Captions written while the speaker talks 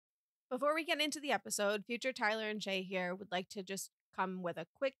Before we get into the episode, future Tyler and Shay here would like to just come with a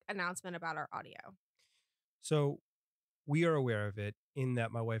quick announcement about our audio. So we are aware of it in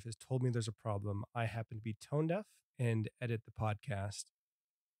that my wife has told me there's a problem. I happen to be tone deaf and edit the podcast.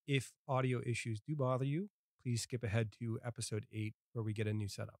 If audio issues do bother you, please skip ahead to episode 8 where we get a new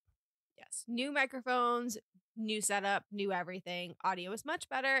setup. Yes, new microphones, new setup, new everything. Audio is much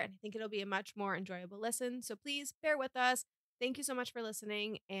better, and I think it'll be a much more enjoyable listen. So please bear with us. Thank you so much for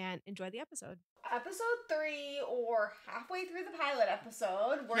listening and enjoy the episode. Episode 3, or halfway through the pilot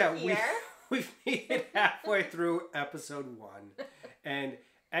episode, we're here. We've made it halfway through episode 1. And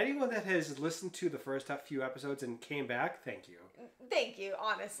anyone that has listened to the first few episodes and came back, thank you. Thank you,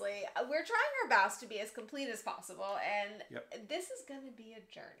 honestly. We're trying our best to be as complete as possible, and this is going to be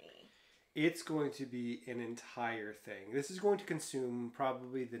a journey. It's going to be an entire thing. This is going to consume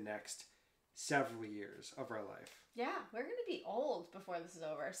probably the next several years of our life. Yeah, we're going to be old before this is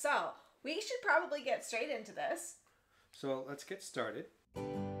over. So, we should probably get straight into this. So, let's get started.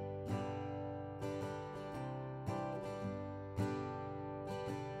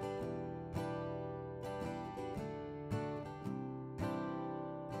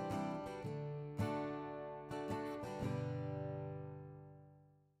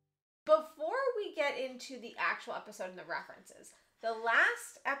 Before we get into the actual episode and the references, the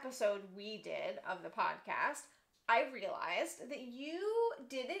last episode we did of the podcast, I realized that you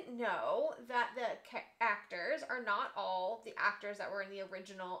didn't know that the actors are not all the actors that were in the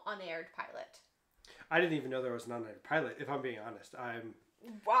original unaired pilot. I didn't even know there was an unaired pilot, if I'm being honest.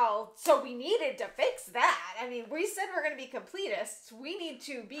 Well, so we needed to fix that. I mean, we said we're going to be completists. We need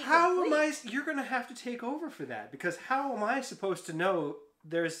to be complete. You're going to have to take over for that, because how am I supposed to know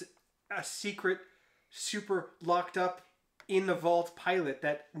there's a secret, super locked up in the vault pilot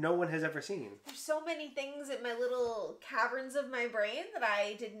that no one has ever seen? There's so many things in my little caverns of my brain that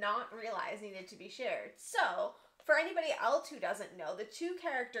I did not realize needed to be shared. So, for anybody else who doesn't know, the two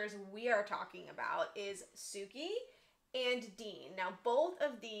characters we are talking about is Sookie and Dean. Now, both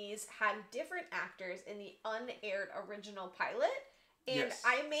of these had different actors in the unaired original pilot. And yes.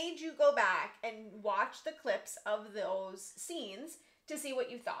 I made you go back and watch the clips of those scenes to see what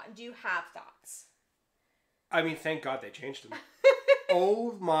you thought. Do you have thoughts? I mean, thank God they changed them.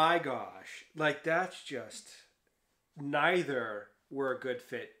 Oh my gosh. Like, that's just... Neither were a good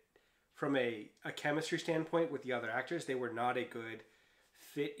fit from a chemistry standpoint with the other actors. They were not a good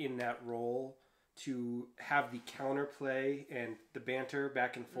fit in that role to have the counterplay and the banter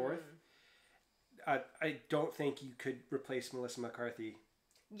back and forth. I don't think you could replace Melissa McCarthy.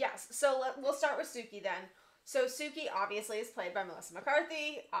 Yes, so we'll start with Sookie then. So Sookie obviously is played by Melissa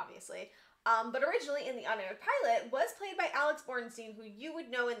McCarthy, obviously. But originally in the unaired pilot was played by Alex Bornstein, who you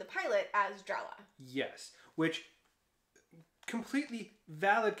would know in the pilot as Drella. Yes, which completely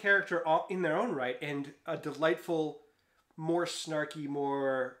valid character in their own right, and a delightful, more snarky,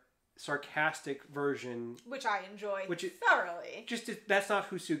 more sarcastic version. Which I enjoy thoroughly. That's not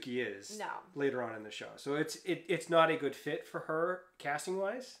who Sookie is. No. Later on in the show. So it's not a good fit for her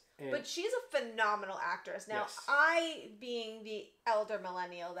casting-wise. But she's a phenomenal actress. Now, yes. I, being the elder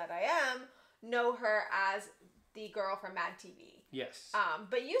millennial that I am, know her as the girl from Mad TV. Yes.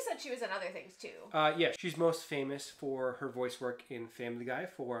 But you said she was in other things too. Yes. She's most famous for her voice work in Family Guy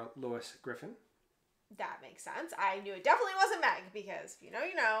for Lois Griffin. That makes sense. I knew it definitely wasn't Meg, because if you know,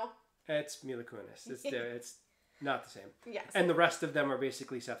 you know. It's Mila Kunis. It's not the same. Yes. And the rest of them are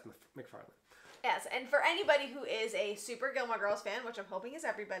basically Seth MacFarlane. Yes, and for anybody who is a super Gilmore Girls fan, which I'm hoping is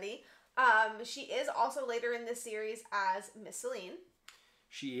everybody, she is also later in this series as Miss Celine.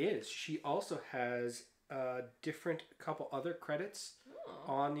 She is. She also has a different couple other credits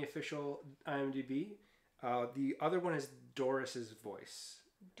on the official IMDb. The other one is Doris's voice.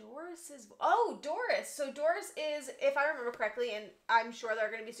 Doris. So Doris is, if I remember correctly, and I'm sure there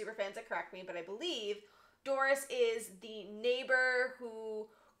are going to be super fans that correct me, but I believe Doris is the neighbor who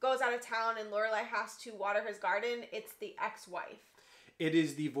goes out of town and Lorelai has to water his garden. It's the ex-wife. It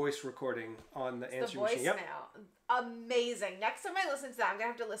is the voice recording on the answering machine. Yep. Amazing. Next time I listen to that, I'm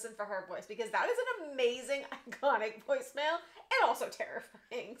going to have to listen for her voice, because that is an amazing, iconic voicemail and also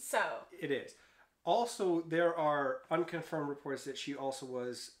terrifying. So it is. Also, there are unconfirmed reports that she also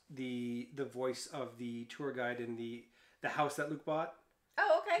was the voice of the tour guide in the house that Luke bought.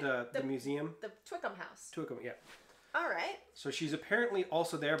 Oh, okay. The museum. The Twickham house. Twickham, yeah. All right. So she's apparently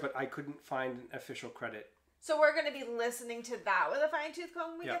also there, but I couldn't find an official credit So we're going to be listening to that with a fine-tooth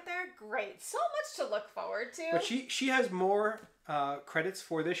comb when we Yeah. get there? Great. So much to look forward to. But she has more credits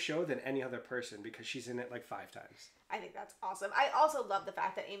for this show than any other person because she's in it like 5 times. I think that's awesome. I also love the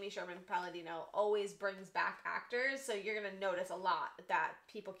fact that Amy Sherman-Palladino always brings back actors, so you're going to notice a lot that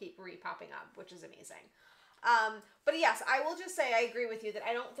people keep re-popping up, which is amazing. But yes, I will just say I agree with you that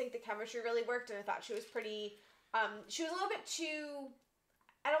I don't think the chemistry really worked, and I thought she was pretty, she was a little bit too,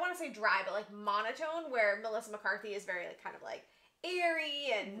 I don't want to say dry, but like monotone, where Melissa McCarthy is very like kind of like airy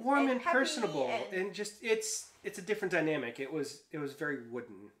and warm and peppy personable, and just it's a different dynamic. It was very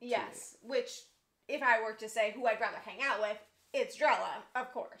wooden. Yes, which if I were to say who I'd rather hang out with, it's Drella,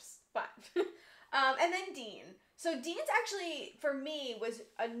 of course. But and then Dean. So Dean's actually, for me, was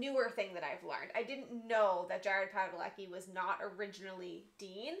a newer thing that I've learned. I didn't know that Jared Padalecki was not originally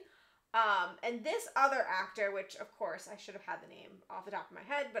Dean. And this other actor, which of course I should have had the name off the top of my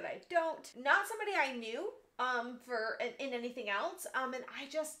head, but I don't. Not somebody I knew in anything else. And I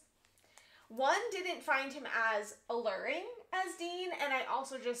just, one, didn't find him as alluring as Dean, and I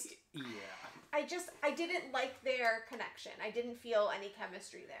also just... Yeah. I didn't like their connection. I didn't feel any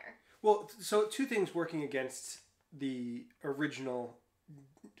chemistry there. Well, so 2 things working against the original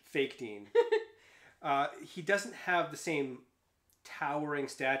fake Dean. He doesn't have the same towering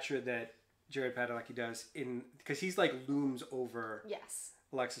stature that Jared Padalecki does because he's like looms over Yes.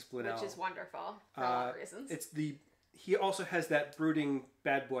 Alexis Bledel, Which is wonderful for a lot of reasons. He also has that brooding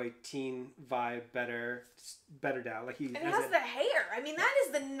bad boy teen vibe better down. Like and he has the hair. I mean, that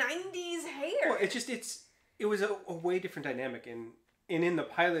is the 90s hair. Well, it was a way different dynamic, and in the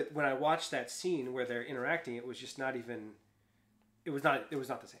pilot when I watched that scene where they're interacting, it was just not even. It was not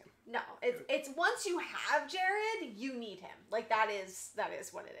the same. No, it's once you have Jared, you need him. Like that is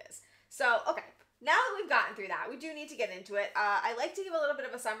what it is. So okay. Now that we've gotten through that, we do need to get into it. I like to give a little bit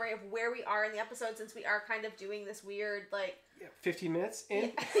of a summary of where we are in the episode since we are kind of doing this weird, like... 15 minutes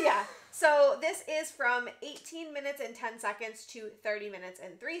in? Yeah. So this is from 18 minutes and 10 seconds to 30 minutes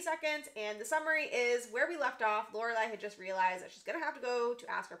and 3 seconds. And the summary is where we left off. Lorelai had just realized that she's going to have to go to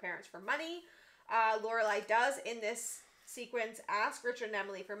ask her parents for money. Lorelai does, in this sequence, ask Richard and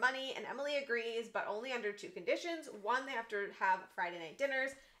Emily for money. And Emily agrees, but only under 2 conditions. 1, they have to have Friday night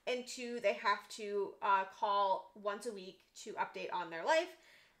dinners. And 2, they have to call once a week to update on their life.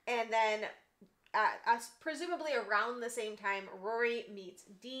 And then, presumably around the same time, Rory meets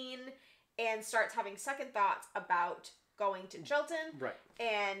Dean and starts having second thoughts about going to Chilton. Right.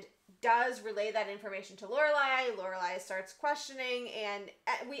 And does relay that information to Lorelai. Lorelai starts questioning, and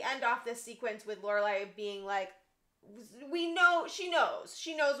we end off this sequence with Lorelai being like, we know, she knows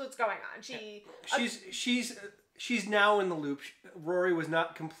what's going on. She's now in the loop. Rory was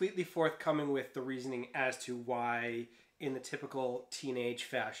not completely forthcoming with the reasoning as to why, in the typical teenage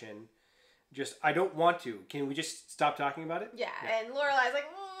fashion, I don't want to. Can we just stop talking about it? Yeah. And Lorelai's like,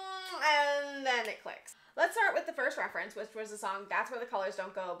 and then it clicks. Let's start with the first reference, which was the song That's Where the Colors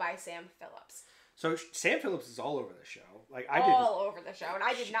Don't Go by Sam Phillips. So Sam Phillips is all over the show. All over the show. And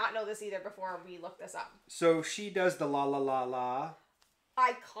I did not know this either before we looked this up. So she does the la la la la.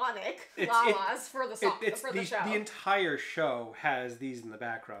 Iconic la-las for the song, for the show. The entire show has these in the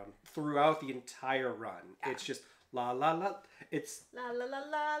background throughout the entire run. Yeah. It's just la la la. It's la la la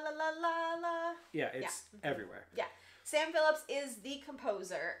la la la la la. Yeah, it's everywhere. Yeah. Sam Phillips is the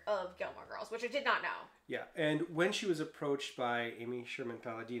composer of Gilmore Girls, which I did not know. Yeah, and when she was approached by Amy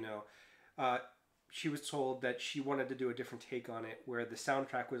Sherman-Palladino, she was told that she wanted to do a different take on it, where the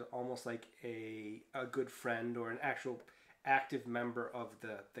soundtrack was almost like a good friend or an actual active member of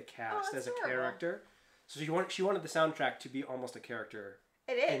the cast as a character. So she wanted the soundtrack to be almost a character.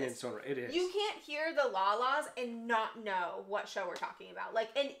 It is. In its own right. It is. You can't hear the la-las and not know what show we're talking about. Like,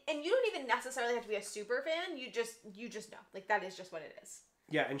 and you don't even necessarily have to be a super fan. You just know. Like, that is just what it is.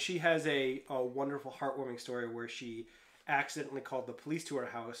 Yeah, and she has a wonderful, heartwarming story where she accidentally called the police to her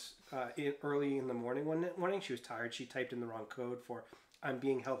house early in the morning one morning. She was tired. She typed in the wrong code for "I'm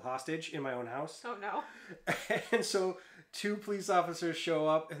being held hostage in my own house." Oh no! And so 2 police officers show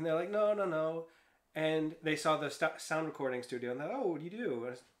up, and they're like, "No." And they saw the sound recording studio, and they're like, "Oh, what do you do?"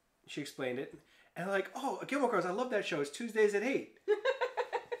 And she explained it, and they're like, "Oh, Gilmore Girls, I love that show. It's Tuesdays at 8."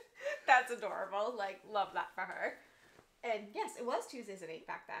 That's adorable. Like, love that for her. And yes, it was Tuesdays at 8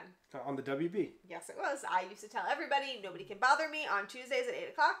 back then. On the WB. Yes, it was. I used to tell everybody, nobody can bother me on Tuesdays at 8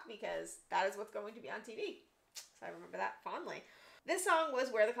 o'clock because that is what's going to be on TV. So I remember that fondly. This song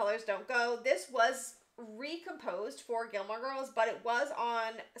was Where the Colors Don't Go. This was recomposed for Gilmore Girls, but it was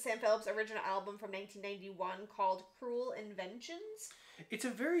on Sam Phillips' original album from 1991 called Cruel Inventions. It's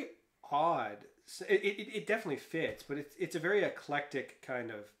a very odd... It definitely fits, but it's a very eclectic kind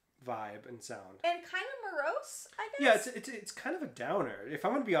of vibe and sound. And kind of morose, I guess. Yeah, it's kind of a downer. If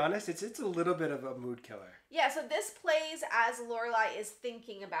I'm going to be honest, it's a little bit of a mood killer. Yeah, so this plays as Lorelai is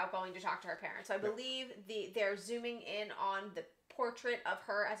thinking about going to talk to her parents. So I believe they're zooming in on the portrait of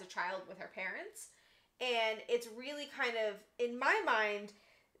her as a child with her parents. And it's really kind of, in my mind,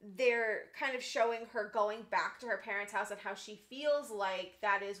 they're kind of showing her going back to her parents' house and how she feels like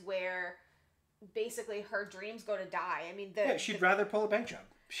that is where basically her dreams go to die. I mean, she'd rather pull a bank job.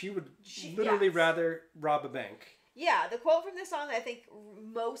 She would literally rather rob a bank. Yeah, the quote from this song that I think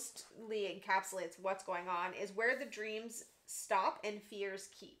mostly encapsulates what's going on is where the dreams stop and fears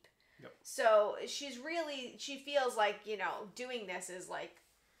keep. Yep. So she feels like, doing this is like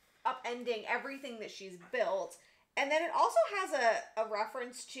upending everything that she's built. And then it also has a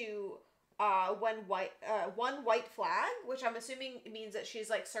reference to one white flag, which I'm assuming means that she's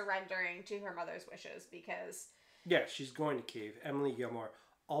like surrendering to her mother's wishes because... Yeah, she's going to cave. Emily Gilmore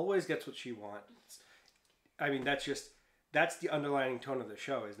always gets what she wants. I mean, that's the underlying tone of the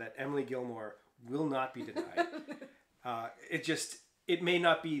show, is that Emily Gilmore will not be denied. It may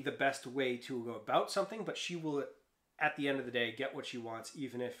not be the best way to go about something, but she will, at the end of the day, get what she wants,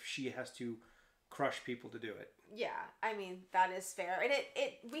 even if she has to crush people to do it. Yeah, I mean, that is fair.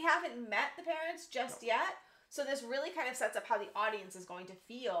 And we haven't met the parents just yet, so this really kind of sets up how the audience is going to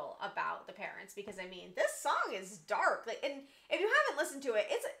feel about the parents, because I mean, this song is dark. Like, and if you haven't listened to it,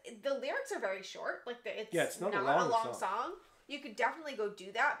 the lyrics are very short. Like, it's not a long song. You could definitely go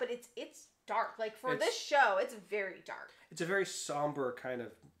do that, but it's dark. Like, for this show, it's very dark. It's a very somber kind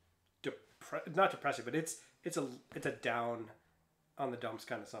of not depressing, but it's a down on the dumps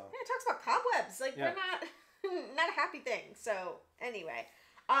kind of song. Yeah, it talks about cobwebs. Like, we're not a happy thing. So anyway.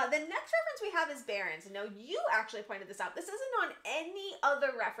 The next reference we have is Barron's. Now, you actually pointed this out. This isn't on any other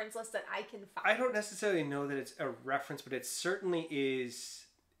reference list that I can find. I don't necessarily know that it's a reference, but it certainly is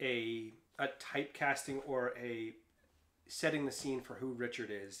a typecasting or a setting the scene for who Richard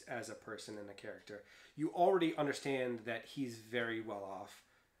is as a person and a character. You already understand that he's very well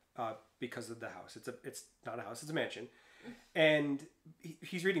off because of the house. It's not a house, it's a mansion. And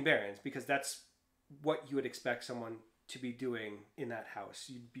he's reading Barron's because that's what you would expect someone to be doing in that house.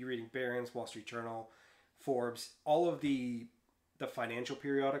 You'd be reading Barron's, Wall Street Journal, Forbes, all of the financial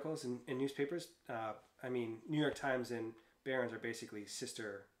periodicals and newspapers. I mean, New York Times and Barron's are basically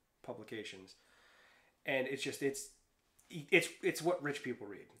sister publications, and it's what rich people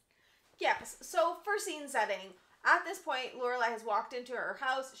read. Yes. So for scene setting, at this point, Lorelai has walked into her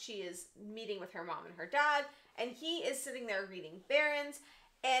house. She is meeting with her mom and her dad, and he is sitting there reading Barron's.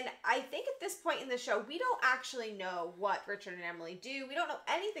 And I think at this point in the show, we don't actually know what Richard and Emily do. We don't know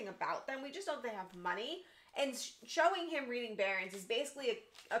anything about them. We just know they have money. And showing him reading Barron's is basically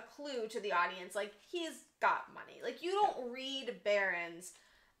a clue to the audience. Like, he's got money. Like, you don't read Barron's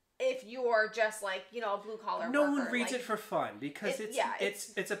if you're just like, a blue collar worker. No one reads it for fun because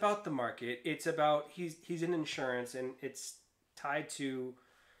it's about the market. It's about he's in insurance, and it's tied to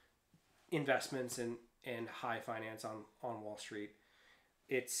investments and high finance on Wall Street.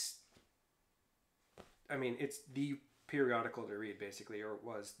 It's the periodical to read, basically, or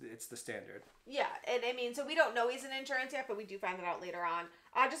it's the standard. Yeah, and I mean, so we don't know he's in insurance yet, but we do find that out later on.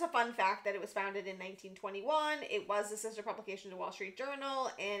 Just a fun fact that it was founded in 1921. It was a sister publication to Wall Street Journal,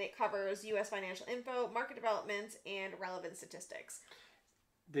 and it covers U.S. financial info, market developments, and relevant statistics.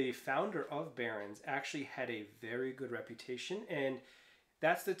 The founder of Barron's actually had a very good reputation, and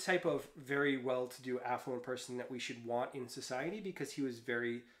that's the type of very well-to-do, affluent person that we should want in society, because he was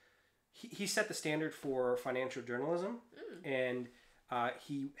he set the standard for financial journalism, and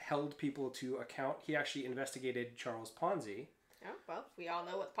he held people to account. He actually investigated Charles Ponzi. Oh, well, we all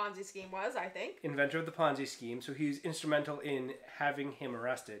know what the Ponzi scheme was, I think. Inventor of the Ponzi scheme, so he's instrumental in having him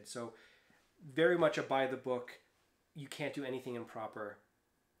arrested. So very much a by-the-book, you can't do anything improper,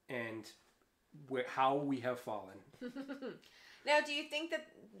 and how we have fallen. Now, do you think that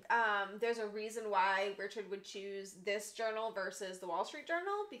there's a reason why Richard would choose this journal versus the Wall Street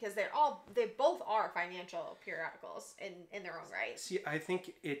Journal? Because they both are financial periodicals in their own right. See, I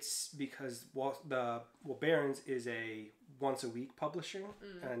think it's because Barron's is a once a week publishing,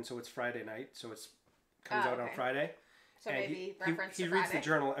 and so it's Friday night, so comes out on Friday. So and maybe reference he to reads Friday. the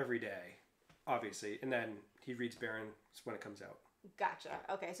journal every day, obviously, and then he reads Barron's when it comes out. Gotcha.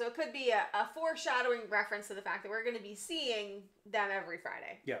 Okay, so it could be a foreshadowing reference to the fact that we're going to be seeing them every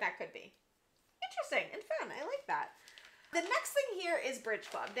Friday. Yeah. That could be. Interesting and fun. I like that. The next thing here is Bridge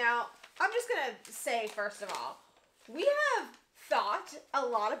Club. Now, I'm just going to say, first of all, we have thought a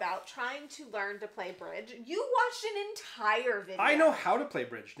lot about trying to learn to play bridge. You watched an entire video. I know how to play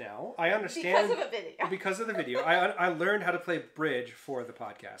bridge now. I understand. Because of a video. Because of the video. I learned how to play bridge for the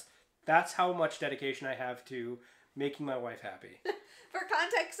podcast. That's how much dedication I have to making my wife happy. For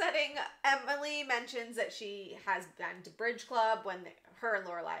context setting, Emily mentions that she has been to bridge club when her and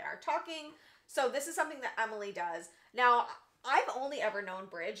Lorelai are talking. So this is something that Emily does. Now, I've only ever known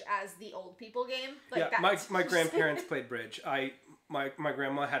bridge as the old people game. Like my grandparents played bridge. My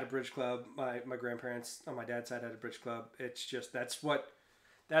grandma had a bridge club. My grandparents on my dad's side had a bridge club. It's just that's what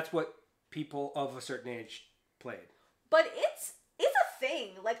people of a certain age played. But it's a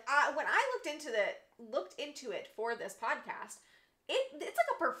thing. Like when I looked into it for this podcast, it's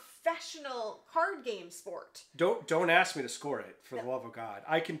like a professional card game sport. Don't ask me to score it, for the love of God.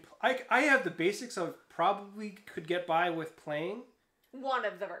 I have the basics of probably could get by with playing. One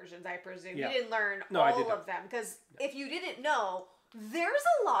of the versions, I presume. Yeah. You didn't learn all of them. Because if you didn't know, there's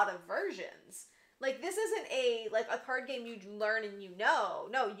a lot of versions. Like, this isn't a card game you learn and you know.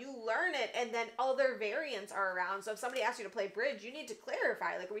 No, you learn it and then other variants are around. So if somebody asks you to play bridge, you need to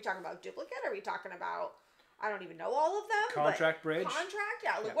clarify. Like, are we talking about duplicate? Are we talking about, I don't even know all of them. Contract bridge? Contract?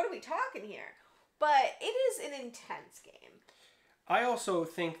 Yeah. Like, what are we talking here? But it is an intense game. I also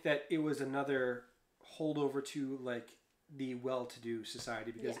think that it was another holdover to, like, the well-to-do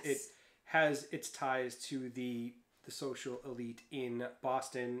society because it has its ties to the social elite in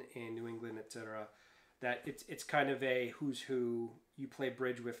Boston, in New England, etc. That it's kind of a who's who. You play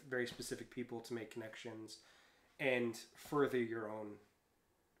bridge with very specific people to make connections and further your own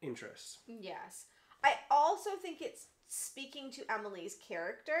interests. Yes. I also think it's speaking to Emily's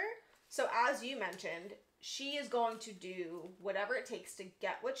character. So as you mentioned, she is going to do whatever it takes to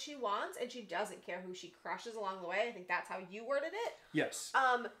get what she wants, and she doesn't care who she crushes along the way. I think that's how you worded it. Yes.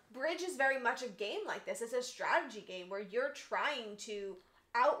 Bridge is very much a game like this. It's a strategy game where you're trying to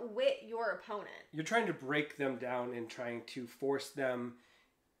outwit your opponent. You're trying to break them down and trying to force them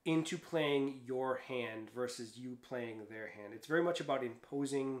into playing your hand versus you playing their hand. It's very much about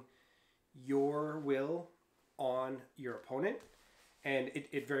imposing your will on your opponent. And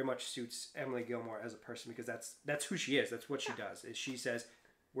it very much suits Emily Gilmore as a person because that's who she is. That's what she does. Is she says,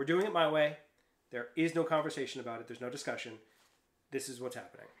 we're doing it my way. There is no conversation about it. There's no discussion. This is what's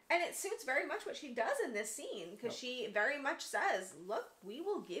happening. And it suits very much what she does in this scene because she very much says, look, we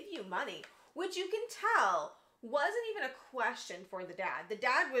will give you money. Which you can tell wasn't even a question for the dad. The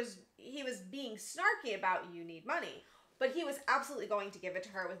dad was being snarky about you need money. But he was absolutely going to give it to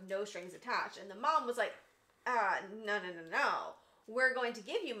her with no strings attached. And the mom was like, no. We're going to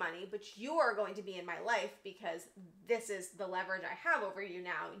give you money, but you are going to be in my life because this is the leverage I have over you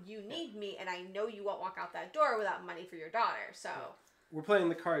now. You need me, and I know you won't walk out that door without money for your daughter. So we're playing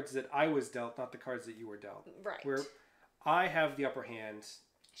the cards that I was dealt, not the cards that you were dealt. Right. Where I have the upper hand.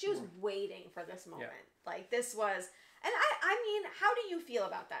 She was waiting for this moment. Yeah. Like, this was... And I mean, how do you feel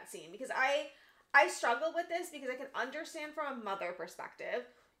about that scene? Because I struggle with this because I can understand from a mother perspective.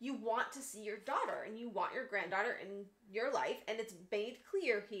 You want to see your daughter and you want your granddaughter in your life, and it's made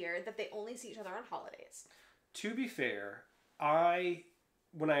clear here that they only see each other on holidays. To be fair,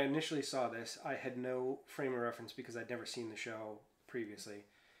 when I initially saw this, I had no frame of reference because I'd never seen the show previously.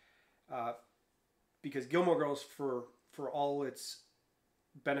 Because Gilmore Girls, for all its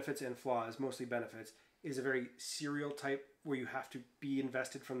benefits and flaws, mostly benefits, is a very serial type where you have to be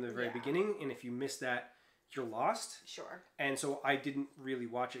invested from the very beginning, and if you miss that, you're lost. Sure. And so I didn't really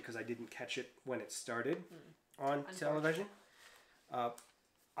watch it because I didn't catch it when it started on television.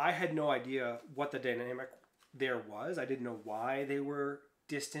 I had no idea what the dynamic there was. I didn't know why they were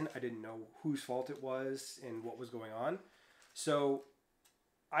distant. I didn't know whose fault it was and what was going on. So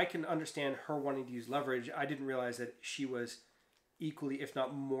I can understand her wanting to use leverage. I didn't realize that she was equally, if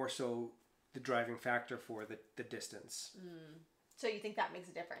not more so, the driving factor for the distance. So you think that makes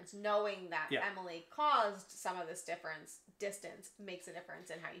a difference? Knowing that Emily caused some of this distance makes a difference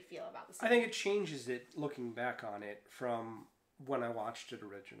in how you feel about the scene? I think it changes it looking back on it from when I watched it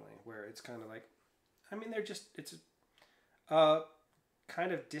originally, where it's kind of like, I mean, it's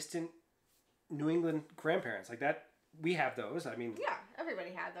kind of distant New England grandparents. Like that, we have those. I mean... Yeah,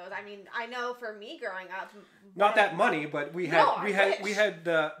 everybody had those. I mean, I know for me growing up... Not that money, but we had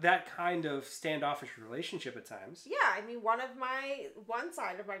that kind of standoffish relationship at times. Yeah, I mean, one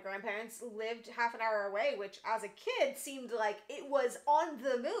side of my grandparents lived half an hour away, which as a kid seemed like it was on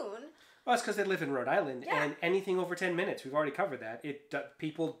the moon. Well, that's because they live in Rhode Island, and anything over 10 minutes, we've already covered that.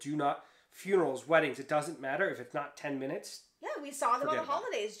 People do not... Funerals, weddings, it doesn't matter if it's not 10 minutes. Yeah, we saw them on Forget the about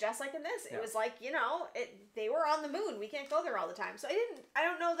holidays, just like in this. It Yeah. was like, they were on the moon. We can't go there all the time. So I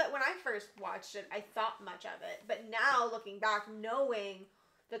don't know that when I first watched it, I thought much of it. But now, looking back, knowing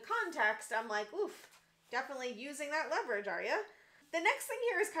the context, I'm like, oof, definitely using that leverage, are you? The next thing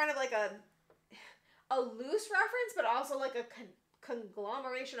here is kind of like a loose reference, but also like a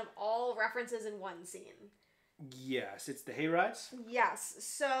conglomeration of all references in one scene. Yes, it's the Hay Rides. Yes,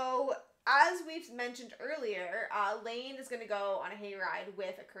 so as we've mentioned earlier, Lane is going to go on a hayride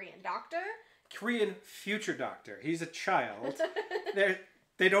with a Korean doctor. Korean future doctor. He's a child.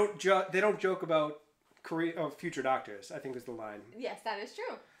 They don't joke about future doctors, I think is the line. Yes, that is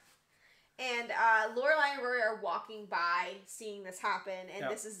true. And Lorelai and Rory are walking by, seeing this happen,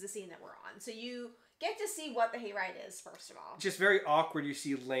 and this is the scene that we're on. So you get to see what the hayride is, first of all. Just very awkward. You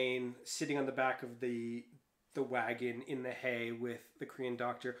see Lane sitting on the back of the wagon in the hay with the Korean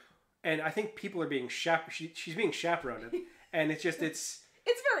doctor, and I think people are being she's being chaperoned, and it's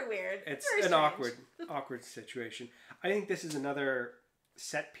very weird. It's very an strange. awkward situation. I think this is another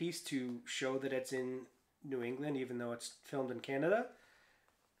set piece to show that it's in New England, even though it's filmed in Canada.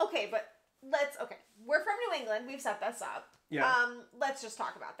 Okay, but we're from New England. We've set this up. Yeah. Let's just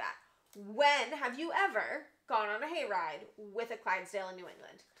talk about that. When have you ever gone on a hayride with a Clydesdale in New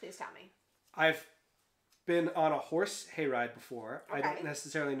England? Please tell me. I've been on a horse hayride before. Okay. I don't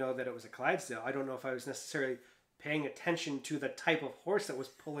necessarily know that it was a Clydesdale. I don't know if I was necessarily paying attention to the type of horse that was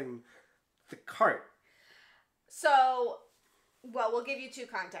pulling the cart. So, we'll give you two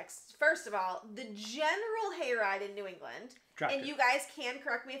contexts. First of all, the general hayride in New England, Tractor. and you guys can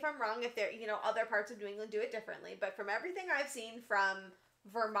correct me if I'm wrong, if there, other parts of New England do it differently, but from everything I've seen from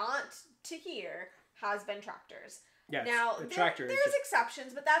Vermont to here has been tractors. Yes, now, a tractor is there's just-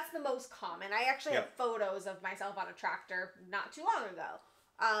 exceptions, but that's the most common. I actually have photos of myself on a tractor not too long ago.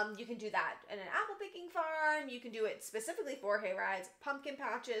 You can do that in an apple picking farm. You can do it specifically for hay rides, pumpkin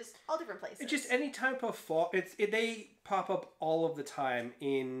patches, all different places. It's just any type of fall. They pop up all of the time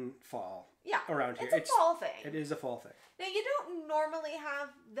in fall. Yeah, around here. It's a fall thing. It is a fall thing. Now, you don't normally have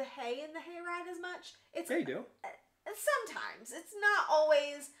the hay in the hayride as much. They do. Sometimes. It's not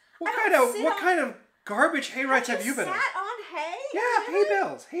always. What kind of garbage hay rides have you been on? Sat on hay? Yeah, Really?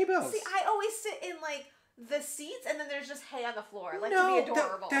 hay bales. See, I always sit in like the seats, and then there's just hay on the floor, like no, to be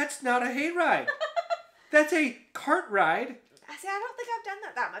adorable. That's not a hay ride. That's a cart ride. See, I don't think I've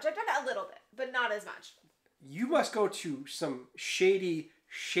done that much. I've done it a little bit, but not as much. You must go to some shady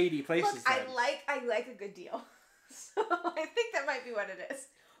places. Look, then. I like a good deal, so I think that might be what it is.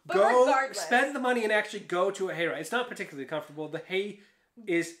 But go regardless, spend the money and actually go to a hay ride. It's not particularly comfortable. The hay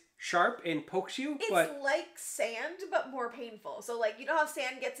is sharp and pokes you. It's but like sand, but more painful. So, like, you know how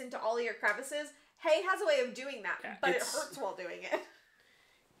sand gets into all of your crevices? Hay has a way of doing that, but it hurts while doing it.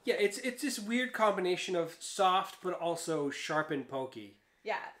 Yeah, it's this weird combination of soft but also sharp and pokey.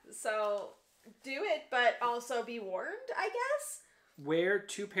 Yeah, so do it, but also be warned, I guess? Wear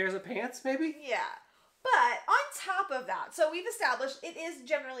 2 pairs of pants, maybe? Yeah. But on top of that, so we've established it is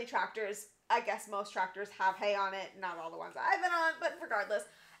generally tractors. I guess most tractors have hay on it. Not all the ones that I've been on, but regardless.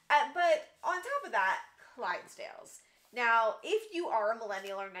 But on top of that, Clydesdales. Now, if you are a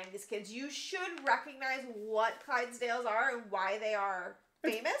millennial or 90s kids, you should recognize what Clydesdales are and why they are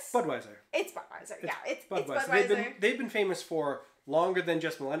famous. Budweiser. It's Budweiser. Yeah, it's Budweiser. Budweiser. They've been famous for longer than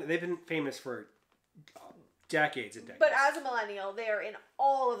just millennials. They've been famous for decades and decades. But as a millennial, they are in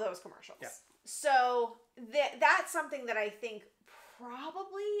all of those commercials. Yeah. So that's something that I think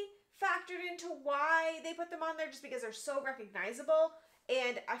probably factored into why they put them on there, just because they're so recognizable.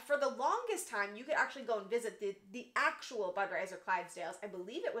 And for the longest time, you could actually go and visit the actual Budweiser Clydesdales. I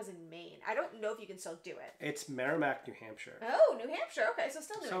believe it was in Maine. I don't know if you can still do it. It's Merrimack, New Hampshire. Oh, New Hampshire. Okay, so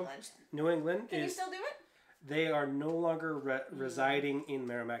still New England. New England Can you still do it? They are no longer residing in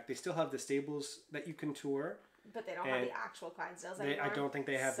Merrimack. They still have the stables that you can tour. But they don't have the actual Clydesdales anymore. I don't think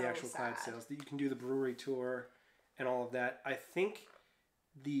they have the actual sad. Clydesdales. You can do the brewery tour and all of that. I think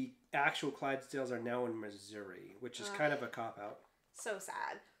the actual Clydesdales are now in Missouri, which is kind of a cop-out. So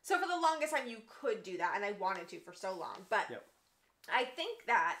sad. So for the longest time, you could do that, and I wanted to for so long. But I think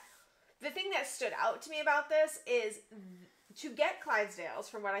that the thing that stood out to me about this is to get Clydesdales,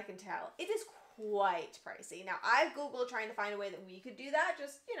 from what I can tell, it is quite pricey. Now, I've Googled trying to find a way that we could do that.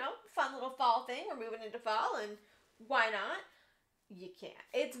 Just, fun little fall thing. We're moving into fall, and why not? You can't.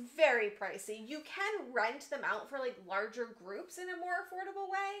 It's very pricey. You can rent them out for, like, larger groups in a more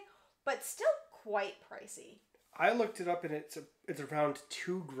affordable way, but still quite pricey. I looked it up, and it's around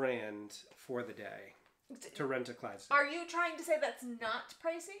 $2,000 for the day to rent a Clydesdale. Are you trying to say that's not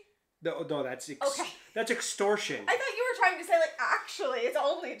pricey? No, that's okay. That's extortion. I thought you were trying to say, like, actually, it's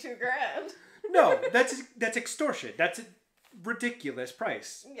only $2,000. No, that's extortion. ridiculous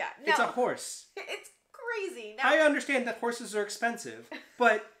price. Yeah, no. It's a horse. It's crazy. Now, I understand that horses are expensive,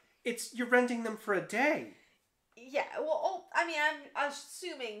 but you're renting them for a day. Yeah, well, I mean, I'm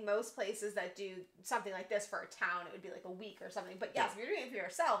assuming most places that do something like this for a town, it would be like a week or something. But yes, if you're doing it for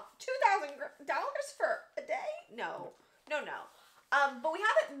yourself, $2,000 for a day? No. But we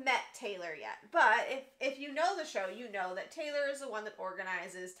haven't met Taylor yet. But if you know the show, you know that Taylor is the one that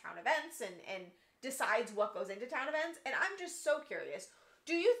organizes town events and decides what goes into town events. And I'm just so curious.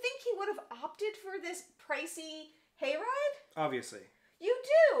 Do you think he would have opted for this pricey hayride? Obviously. You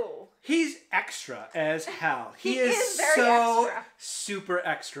do. He's extra as hell. He is very so extra. super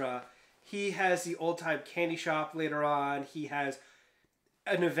extra. He has the old time candy shop later on. He has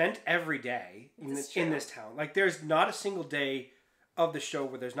an event every day in this town. Like, there's not a single day of the show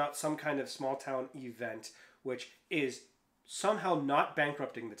where there's not some kind of small town event, which is somehow not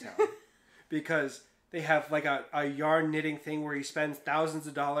bankrupting the town. Because they have like a yarn knitting thing where he spends thousands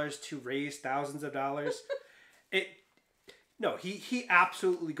of dollars to raise thousands of dollars. No, he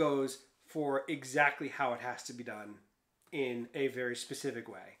absolutely goes for exactly how it has to be done in a very specific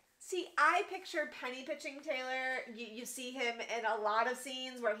way. See, I picture penny pitching Taylor. You see him in a lot of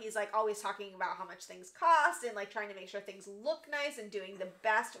scenes where he's like always talking about how much things cost and like trying to make sure things look nice and doing the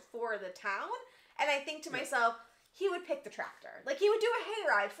best for the town. And I think to myself, he would pick the tractor. Like, he would do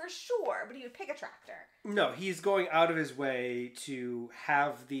a hayride for sure, but he would pick a tractor. No, he's going out of his way to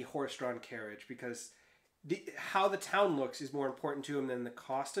have the horse-drawn carriage because how the town looks is more important to him than the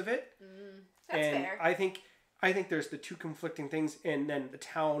cost of it. That's fair. I think there's the two conflicting things, and then the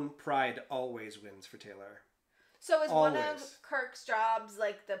town pride always wins for Taylor. So is one of Kirk's jobs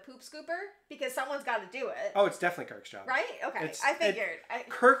like the poop scooper? Because someone's got to do it. Oh, it's definitely Kirk's job. Right? Okay. I figured.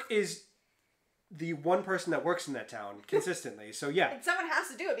 Kirk is the one person that works in that town consistently. So yeah. And someone has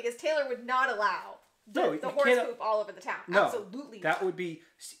to do it because Taylor would not allow the horse poop all over the town. No, absolutely not. That would be...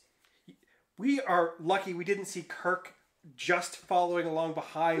 We are lucky we didn't see Kirk just following along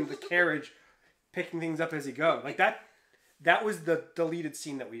behind the carriage, picking things up as he goes. Like that was the deleted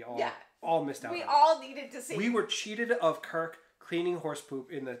scene that we all missed out on. We all needed to see. We were cheated of Kirk cleaning horse poop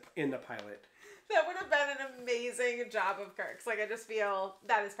in the pilot. That would have been an amazing job of Kirk's. Like, I just feel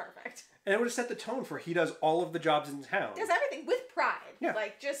that is perfect. And it would have set the tone for he does all of the jobs in town. Does everything with pride. Yeah.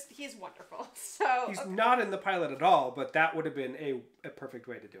 Like, just, he's wonderful. So he's not in the pilot at all, but that would have been a perfect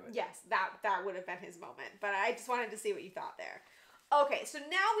way to do it. Yes, that would have been his moment. But I just wanted to see what you thought there. Okay, so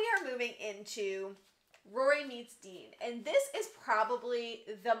now we are moving into Rory meets Dean. And this is probably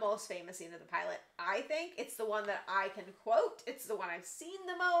the most famous scene of the pilot, I think. It's the one that I can quote. It's the one I've seen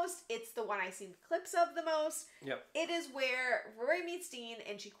the most. It's the one I've seen clips of the most. Yep. It is where Rory meets Dean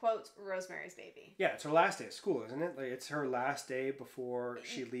and she quotes Rosemary's Baby. Yeah, it's her last day of school, isn't it? Like, it's her last day before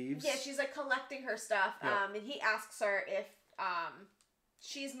she leaves. Yeah, she's like collecting her stuff. Yep. And he asks her if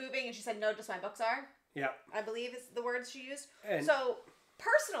she's moving, and she said, no, just my books are. Yeah. I believe is the words she used. And so...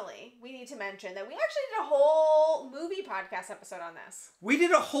 Personally, we need to mention that we actually did a whole movie podcast episode on this. We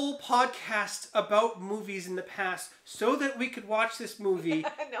did a whole podcast about movies in the past so that we could watch this movie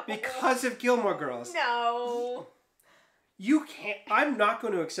because of Gilmore Girls. No. You can't... I'm not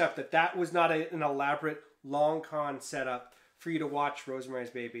going to accept that was not an elaborate, long con setup for you to watch Rosemary's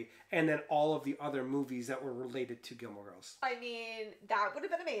Baby and then all of the other movies that were related to Gilmore Girls. I mean, that would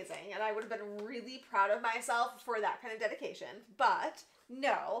have been amazing, and I would have been really proud of myself for that kind of dedication, but...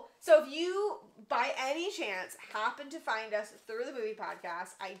 No. So if you, by any chance, happen to find us through the movie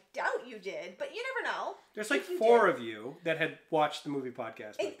podcast, I doubt you did, but you never know. There's like 4 of you that had watched the movie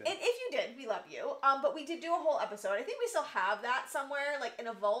podcast back then. And if you did, we love you. But we did do a whole episode. I think we still have that somewhere, like in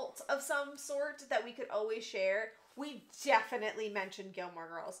a vault of some sort that we could always share. We definitely mentioned Gilmore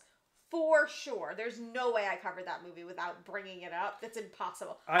Girls. For sure. There's no way I covered that movie without bringing it up. That's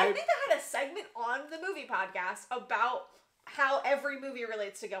impossible. I think I had a segment on the movie podcast about... how every movie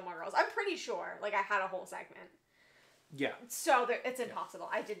relates to Gilmore Girls. I'm pretty sure. Like, I had a whole segment. Yeah. So, it's impossible.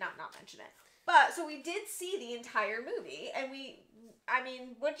 I did not mention it. But, so we did see the entire movie, and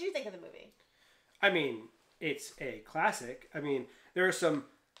what did you think of the movie? I mean, it's a classic. I mean, there are some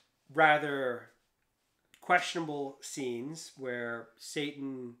rather questionable scenes where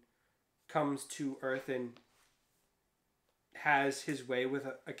Satan comes to Earth and has his way with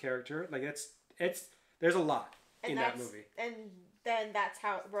a character. Like, there's a lot. In that movie. And then that's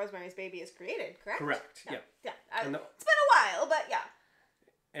how Rosemary's Baby is created, correct? Correct, yeah. Yeah. It's been a while, but yeah.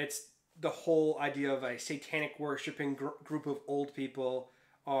 It's the whole idea of a satanic worshipping group of old people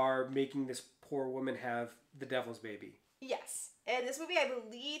are making this poor woman have the devil's baby. Yes. And this movie, I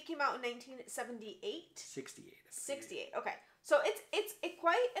believe, came out in 1978? 68. 68, okay. So it's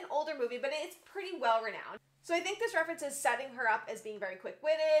quite an older movie, but it's pretty well renowned. So I think this reference is setting her up as being very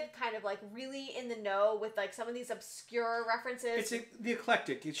quick-witted, kind of like really in the know with like some of these obscure references. It's the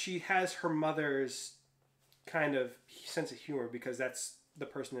eclectic. She has her mother's kind of sense of humor because that's the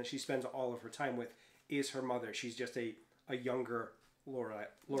person that she spends all of her time with is her mother. She's just a younger Lorelai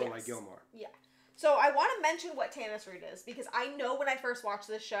Yes. Gilmore. Yeah. So I want to mention what Tannis Root is because I know when I first watched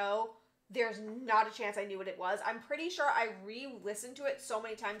this show, there's not a chance I knew what it was. I'm pretty sure I re-listened to it so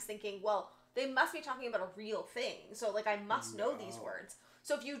many times thinking, well, they must be talking about a real thing. So, like, I must know these words.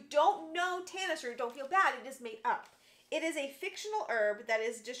 So if you don't know Tannis Root, don't feel bad. It is made up. It is a fictional herb that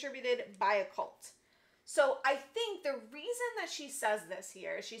is distributed by a cult. So I think the reason that she says this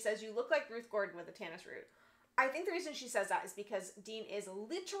here, she says, you look like Ruth Gordon with a Tannis Root. I think the reason she says that is because Dean is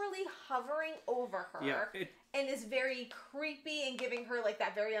literally hovering over her and is very creepy and giving her like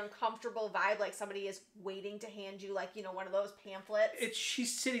that very uncomfortable vibe, like somebody is waiting to hand you like, you know, one of those pamphlets.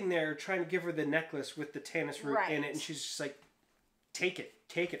 She's sitting there trying to give her the necklace with the Tannis Root in it, and she's just like, take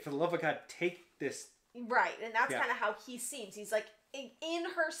it, for the love of God, take this. Right, and that's kind of how he seems. He's like in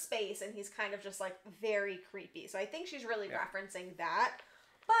her space, and he's kind of just like very creepy. So I think she's really referencing that.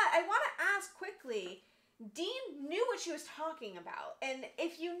 But I want to ask quickly, Dean knew what she was talking about. And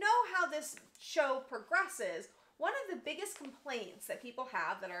if you know how this show progresses, one of the biggest complaints that people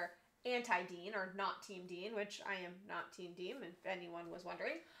have that are anti-Dean or not Team Dean, which I am not Team Dean, if anyone was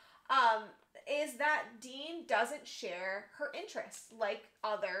wondering, is that Dean doesn't share her interests like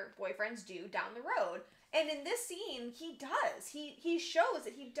other boyfriends do down the road. And in this scene, he does. He shows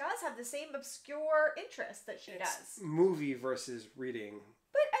that he does have the same obscure interests that she does. Movie versus reading.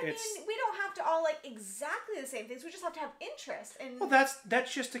 But I mean, we don't have to all like exactly the same things. We just have to have interest. And well,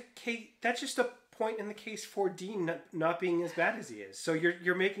 that's just a case. That's just a point in the case for Dean not being as bad as he is. So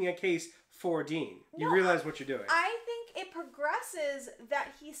you're making a case for Dean. You realize what you're doing. I think it progresses that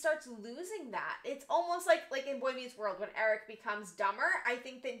he starts losing that. It's almost like in Boy Meets World when Eric becomes dumber. I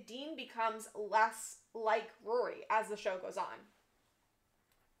think that Dean becomes less like Rory as the show goes on.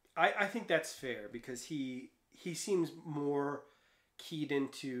 I think that's fair because he seems more keyed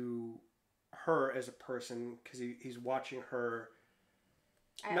into her as a person because he's watching her.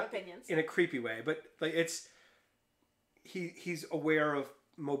 I have opinions in a creepy way, but like he's aware of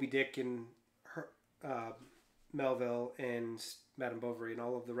Moby Dick and her Melville and Madame Bovary and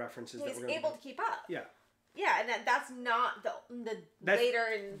all of the references. He's able to keep up. Yeah. Yeah, and that's not the later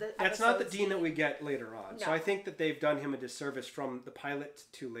in the that's not the Dean that we get later on. No. So I think that they've done him a disservice from the pilot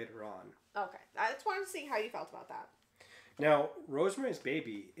to later on. Okay, I just wanted to see how you felt about that. Now, Rosemary's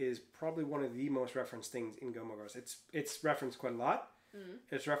Baby is probably one of the most referenced things in Gilmore Girls. It's referenced quite a lot. Mm.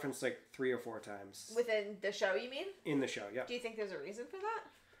 It's referenced like 3 or 4 times. Within the show, you mean? In the show, yeah. Do you think there's a reason for that?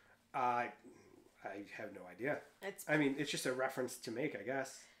 I have no idea. It's just a reference to make, I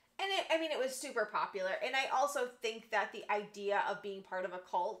guess. And it was super popular. And I also think that the idea of being part of a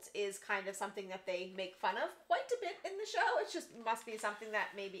cult is kind of something that they make fun of quite a bit in the show. It just must be something that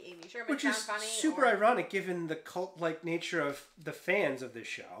maybe Amy Sherman found funny. Which is super ironic given the cult-like nature of the fans of this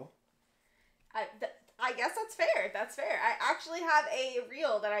show. I guess that's fair. That's fair. I actually have a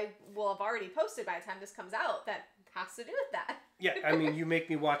reel that I will have already posted by the time this comes out that has to do with that. Yeah, I mean, you make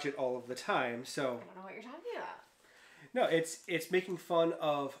me watch it all of the time, so... I don't know what you're talking about. No, it's making fun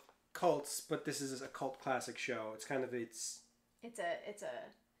of cults, but this is a cult classic show. It's kind of It's a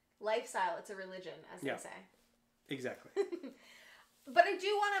lifestyle. It's a religion, as they say. Exactly. But I do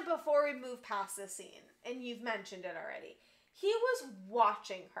want to, before we move past this scene, and you've mentioned it already, he was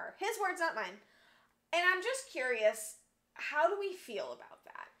watching her. His words, not mine. And I'm just curious, how do we feel about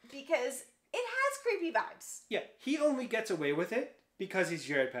that? Because it has creepy vibes. Yeah, he only gets away with it because he's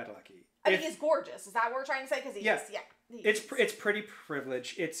Jared Padalecki. I mean, he's gorgeous. Is that what we're trying to say? Because it's pretty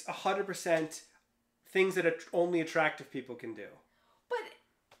privilege. It's 100% things that only attractive people can do. But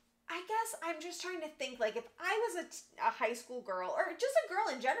I guess I'm just trying to think, like, if I was a high school girl, or just a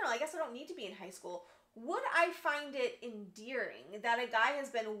girl in general, I guess I don't need to be in high school, would I find it endearing that a guy has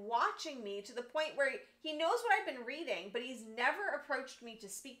been watching me to the point where he knows what I've been reading, but he's never approached me to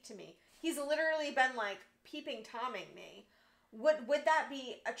speak to me? He's literally been, like, peeping Tomming me. Would that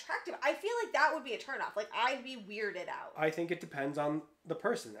be attractive? I feel like that would be a turnoff. Like, I'd be weirded out. I think it depends on the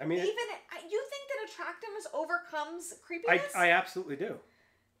person. I mean... you think that attractiveness overcomes creepiness? I absolutely do.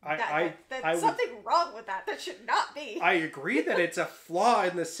 There's something wrong with that. That should not be. I agree that it's a flaw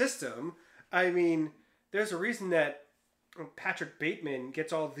in the system. I mean, there's a reason that Patrick Bateman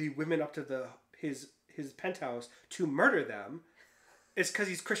gets all the women up to his penthouse to murder them. It's because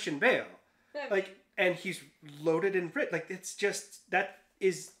he's Christian Bale. Like... And he's loaded and rich. Like, it's just, that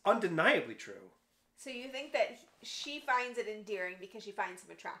is undeniably true. So you think that she finds it endearing because she finds him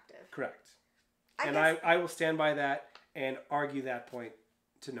attractive? Correct. I will stand by that and argue that point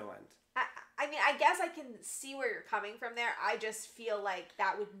to no end. I mean, I guess I can see where you're coming from there. I just feel like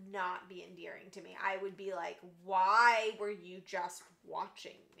that would not be endearing to me. I would be like, why were you just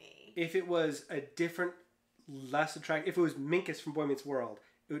watching me? If it was a different, less attractive, if it was Minkus from Boy Meets World,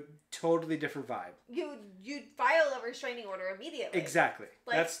 it would totally different vibe. You'd file a restraining order immediately. Exactly.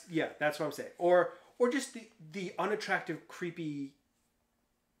 Like, that's what I'm saying. Or just the unattractive, creepy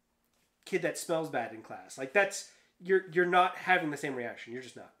kid that smells bad in class. Like that's you're not having the same reaction. You're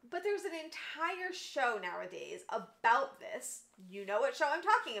just not. But there's an entire show nowadays about this. You know what show I'm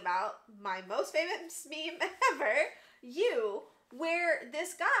talking about. My most famous meme ever. Where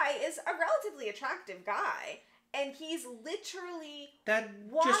this guy is a relatively attractive guy. And he's literally that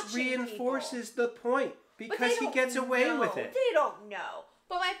just reinforces people. the point. Because he gets away with it. They don't know.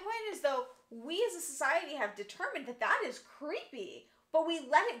 But my point is, though, we as a society have determined that that is creepy. But we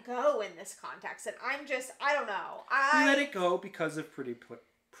let it go in this context. And I don't know. We let it go because of pretty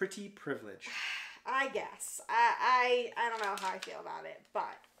privilege. I guess. I don't know how I feel about it.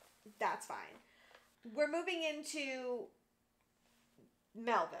 But that's fine. We're moving into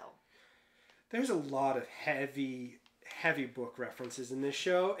Melville. There's a lot of heavy book references in this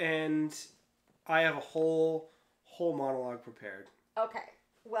show. And I have a whole monologue prepared. Okay.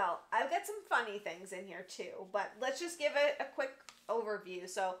 Well, I've got some funny things in here too, but let's just give it a quick overview.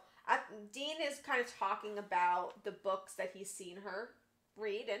 So, Dean is kind of talking about the books that he's seen her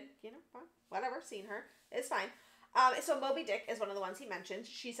read, and, whatever, seen her, it's fine. So Moby Dick is one of the ones he mentioned.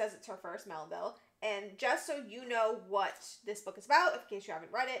 She says it's her first Melville, and just so you know what this book is about, in case you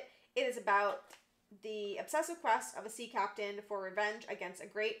haven't read it, it is about the obsessive quest of a sea captain for revenge against a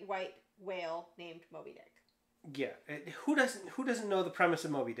great white whale named Moby Dick. Yeah, who doesn't know the premise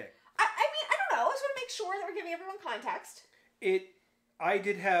of Moby Dick? I mean, I don't know. I just want to make sure that we're giving everyone context. I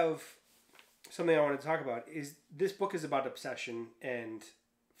did have something I wanted to talk about. Is this book is about obsession and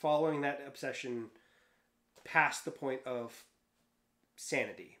following that obsession past the point of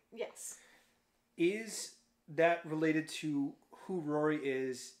sanity. Yes. Is that related to who Rory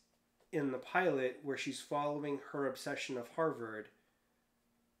is in the pilot, where she's following her obsession of Harvard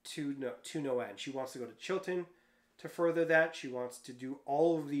to no end? She wants to go to Chilton to further that. She wants to do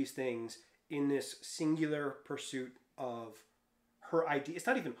all of these things in this singular pursuit of her idea. It's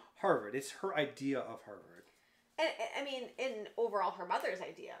not even Harvard. It's her idea of Harvard. And I mean, in overall, her mother's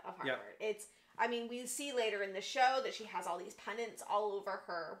idea of Harvard. Yeah. We see later in the show that she has all these pennants all over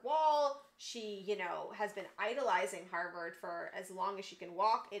her wall. She, has been idolizing Harvard for as long as she can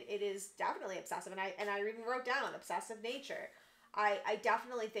walk. It is definitely obsessive. And I even wrote down obsessive nature. I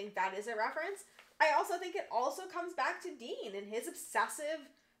definitely think that is a reference. I also think it also comes back to Dean and his obsessive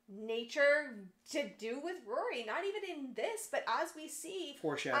nature to do with Rory. Not even in this, but as we see,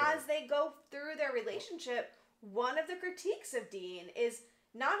 as they go through their relationship, one of the critiques of Dean is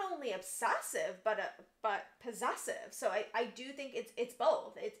not only obsessive, but possessive. So I do think it's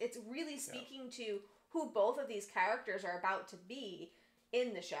both. It's really speaking to who both of these characters are about to be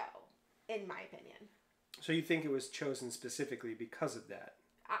in the show, in my opinion. So you think it was chosen specifically because of that?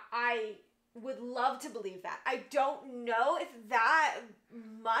 I would love to believe that. I don't know if that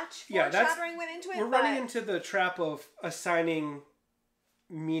much foreshadowing went into it. We're running into the trap of assigning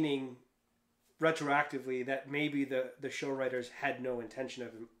meaning retroactively that maybe the show writers had no intention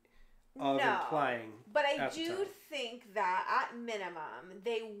of implying. But I do think that at minimum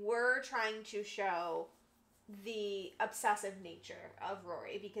they were trying to show the obsessive nature of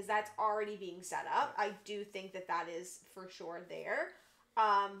Rory, because that's already being set up. I do think that is for sure there.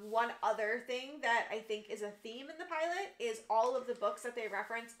 One other thing that I think is a theme in the pilot is all of the books that they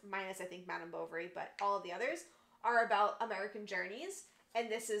reference, minus I think Madame Bovary, but all of the others are about American journeys. And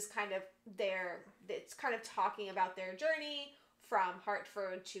this is kind of it's kind of talking about their journey from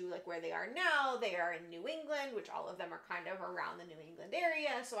Hartford to like where they are now. They are in New England, which all of them are kind of around the New England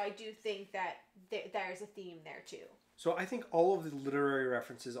area. So I do think that there's a theme there too. So I think all of the literary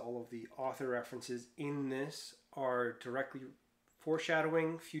references, all of the author references in this are directly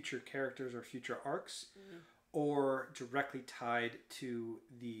foreshadowing future characters or future arcs, or directly tied to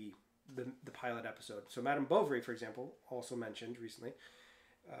the pilot episode. So Madame Bovary, for example, also mentioned recently,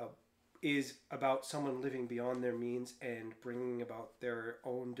 is about someone living beyond their means and bringing about their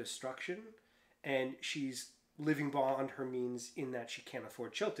own destruction. And she's living beyond her means in that she can't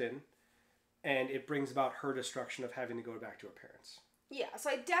afford Chilton. And it brings about her destruction of having to go back to her parents. Yeah, so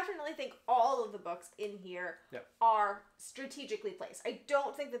I definitely think all of the books in here are strategically placed. I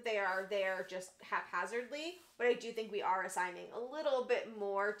don't think that they are there just haphazardly, but I do think we are assigning a little bit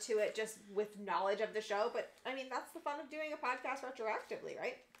more to it just with knowledge of the show. But, I mean, that's the fun of doing a podcast retroactively,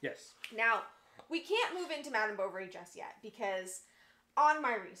 right? Yes. Now, we can't move into Madame Bovary just yet because on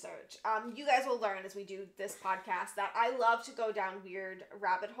my research, you guys will learn as we do this podcast that I love to go down weird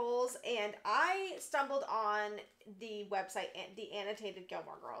rabbit holes, and I stumbled on the website, the annotated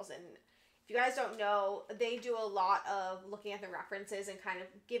Gilmore Girls, and if you guys don't know, they do a lot of looking at the references and kind of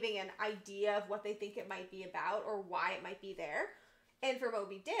giving an idea of what they think it might be about or why it might be there. And for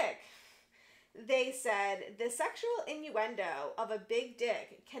Moby Dick, they said the sexual innuendo of a big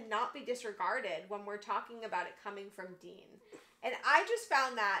dick cannot be disregarded when we're talking about it coming from Dean. And I just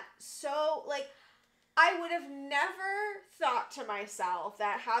found that so, like, I would have never thought to myself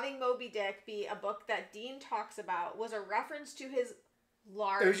that having Moby Dick be a book that Dean talks about was a reference to his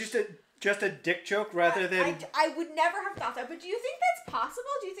large... It was just a dick joke rather than... I would never have thought that, but do you think that's possible?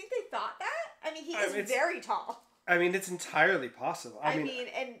 Do you think they thought that? I mean, he is very tall. I mean, it's entirely possible. I mean,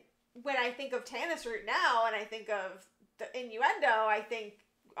 and when I think of Tannis root now, and I think of the innuendo, I think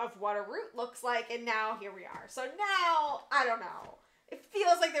of what a root looks like, and now here we are. So now, I don't know. It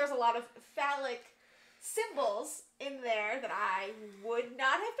feels like there's a lot of phallic symbols in there that I would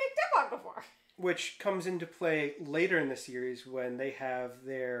not have picked up on before. Which comes into play later in the series when they have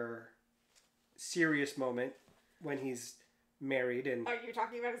their serious moment when he's married and... Are you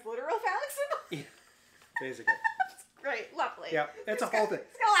talking about his literal phallic symbol? Yeah, basically. That's great. Lovely. Yeah, it's a whole thing.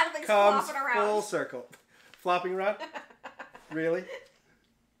 It's got a lot of things Comes flopping around. full circle. Flopping around? Really?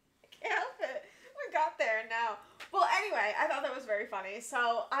 Can't help it. We got there now. Well, anyway, I thought that was very funny.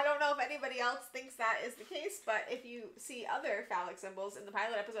 So I don't know if anybody else thinks that is the case, but if you see other phallic symbols in the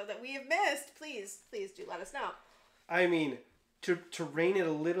pilot episode that we have missed, please do let us know. I mean, to rein it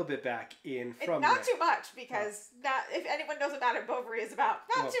a little bit back in from not too much, because not if anyone knows about it, Bovary is about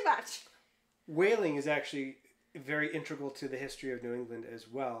not too much. Whaling is actually very integral to the history of New England as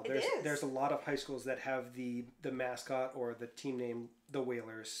well. There's a lot of high schools that have the mascot or the team name the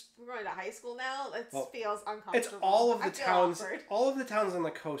Whalers. We're going to high school now. It feels uncomfortable. It's all of the towns. Awkward. All of the towns on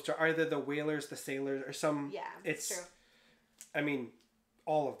the coast are either the Whalers, the Sailors, or some. Yeah, it's true. I mean,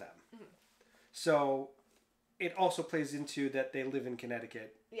 all of them. Mm-hmm. So it also plays into that they live in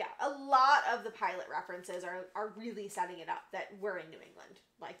Connecticut. Yeah, a lot of the pilot references are really setting it up that we're in New England,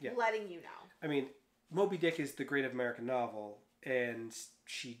 letting you know. I mean, Moby Dick is the great American novel, and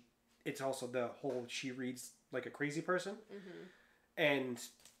it's also the whole she reads like a crazy person. Mm-hmm. And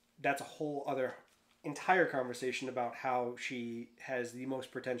that's a whole other entire conversation about how she has the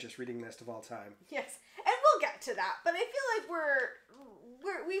most pretentious reading list of all time. Yes, and we'll get to that, but I feel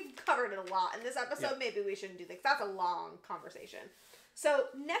like we've covered it a lot in this episode. Yeah. Maybe we shouldn't do this. That's a long conversation. So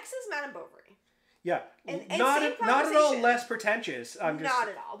next is Madame Bovary. Yeah, and not at all less pretentious. Not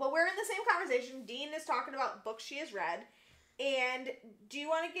at all. But we're in the same conversation. Dean is talking about books she has read. And do you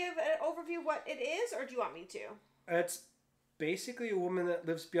want to give an overview of what it is, or do you want me to? It's basically a woman that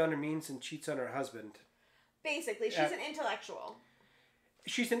lives beyond her means and cheats on her husband. Basically, she's an intellectual.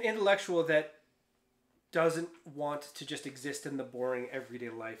 She's an intellectual that doesn't want to just exist in the boring everyday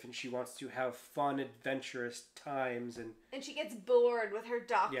life, and she wants to have fun, adventurous times, and she gets bored with her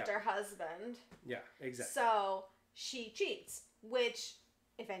doctor husband. Yeah, exactly. So she cheats, which,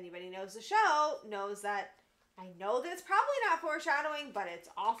 if anybody knows the show, knows that I know that it's probably not foreshadowing, but it's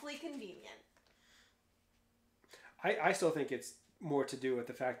awfully convenient. I still think it's more to do with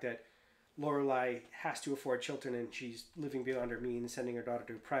the fact that Lorelai has to afford children, and she's living beyond her means, sending her daughter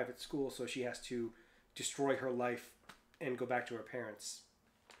to a private school, so she has to destroy her life and go back to her parents.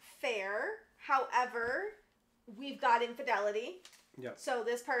 Fair. However, we've got infidelity. Yep. So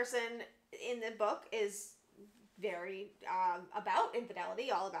this person in the book is very about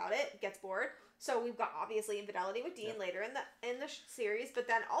infidelity, all about it, gets bored. So we've got obviously infidelity with Dean later in the series, but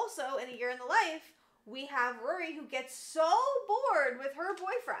then also in A Year in the Life, we have Rory who gets so bored with her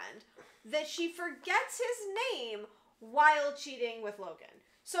boyfriend that she forgets his name while cheating with Logan.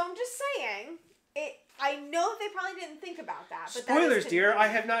 So I'm just saying, I know they probably didn't think about that. But spoilers, dear. I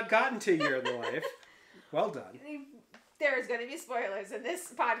have not gotten to A Year in the Life. Well done. There's going to be spoilers in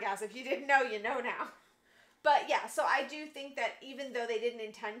this podcast. If you didn't know, you know now. But yeah, so I do think that even though they didn't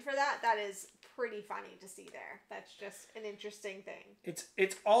intend for that, that is pretty funny to see there. That's just an interesting thing.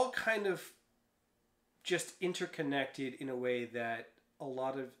 It's all kind of just interconnected in a way that a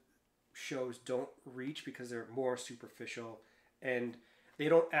lot of shows don't reach because they're more superficial and they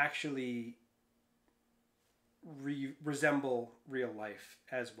don't actually resemble real life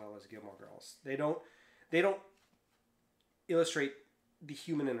as well as Gilmore Girls. They don't illustrate the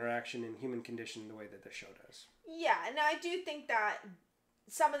human interaction and human condition the way that the show does. Yeah, and I do think that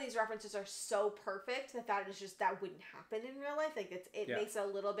some of these references are so perfect that is just, that wouldn't happen in real life. Like it makes it a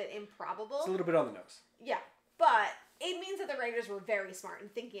little bit improbable. It's a little bit on the nose. Yeah, but it means that the writers were very smart in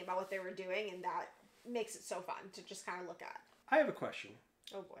thinking about what they were doing, and that makes it so fun to just kind of look at. I have a question.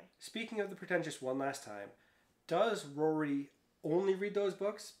 Oh boy. Speaking of the pretentious one last time, does Rory only read those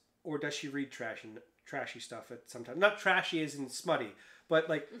books, or does she read trashy stuff at some time? Not trashy as in smutty, but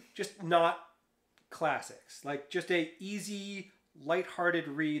like just not classics. Like just a easy, lighthearted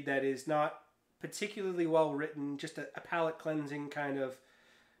read that is not particularly well written, just a palate cleansing kind of,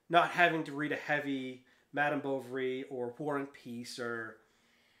 not having to read a heavy Madame Bovary or War and Peace or...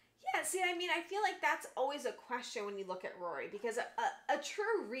 Yeah, see, I mean, I feel like that's always a question when you look at Rory, because a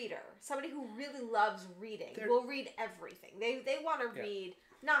true reader, somebody who really loves reading, will read everything. They want to read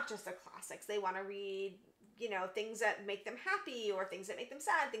not just the classics. They want to read, things that make them happy, or things that make them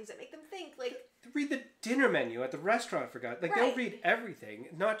sad, things that make them think. Like, read the dinner menu at the restaurant, for God. Like, they'll read everything,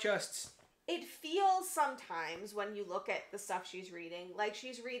 not just... It feels sometimes when you look at the stuff she's reading, like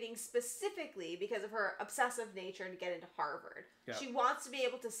she's reading specifically because of her obsessive nature to get into Harvard. Yeah. She wants to be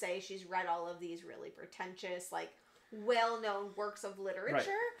able to say she's read all of these really pretentious, like, well-known works of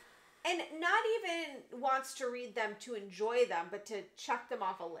literature, and not even wants to read them to enjoy them, but to check them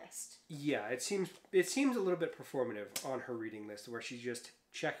off a list. Yeah, it seems a little bit performative on her reading list, where she's just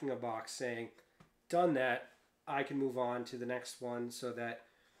checking a box saying, done that, I can move on to the next one, so that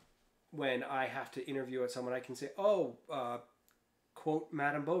when I have to interview with someone, I can say, quote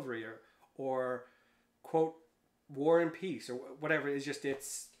Madame Bovary, or quote War and Peace, or whatever. It's just,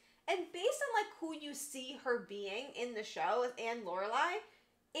 it's... And based on, like, who you see her being in the show with Anne Lorelai,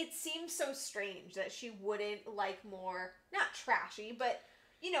 it seems so strange that she wouldn't like more, not trashy, but,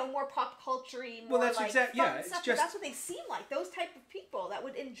 more pop culture-y, more that's like exactly, fun it's stuff. just, that's what they seem like, those type of people that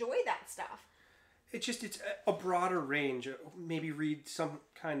would enjoy that stuff. It's a broader range. Maybe read some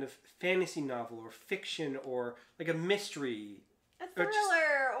kind of fantasy novel or fiction, or like a mystery. A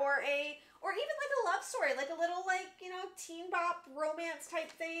thriller, or even like a love story, like a little, like, teen bop romance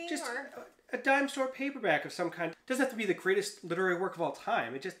type thing. Just a dime store paperback of some kind. It doesn't have to be the greatest literary work of all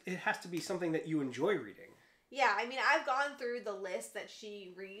time. It has to be something that you enjoy reading. Yeah, I mean, I've gone through the list that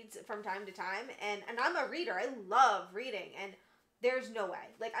she reads from time to time, and I'm a reader. I love reading, and there's no way.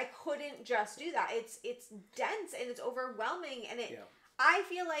 Like, I couldn't just do that. It's dense, and it's overwhelming, and I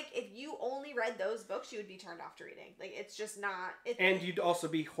feel like if you only read those books, you would be turned off to reading. Like, it's just not... And you'd also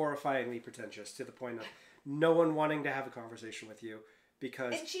be horrifyingly pretentious, to the point of no one wanting to have a conversation with you,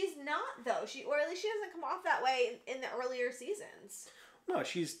 because... And she's not, though. Or at least she doesn't come off that way in the earlier seasons. No,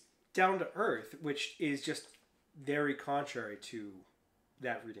 she's down to earth, which is just very contrary to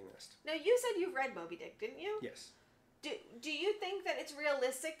that reading list. Now, you said you've read Moby Dick, didn't you? Yes. Do you think that it's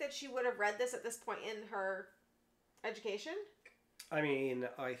realistic that she would have read this at this point in her education? I mean,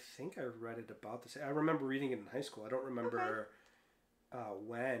 I think I read it about this. I remember reading it in high school. I don't remember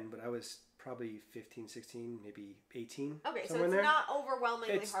when, but I was probably 15, 16, maybe 18. Okay, so it's not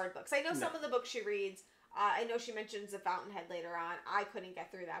overwhelmingly hard books. I know some of the books she reads. I know she mentions The Fountainhead later on. I couldn't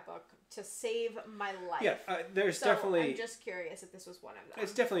get through that book to save my life. Yeah, there's definitely... I'm just curious if this was one of them.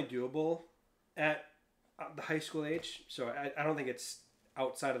 It's definitely doable at the high school age, so I don't think it's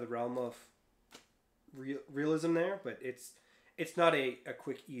outside of the realm of realism there, but it's not a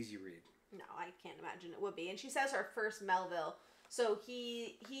quick, easy read. No, I can't imagine it would be. And she says her first Melville, so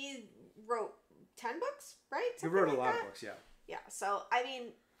he wrote 10 books, right? Something he wrote a lot of books, yeah. Yeah, so, I mean,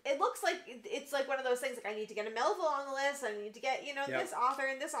 it looks like it's like one of those things, like, I need to get a Melville on the list, I need to get, this author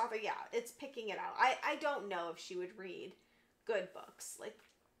and this author. Yeah, it's picking it out. I don't know if she would read good books, like,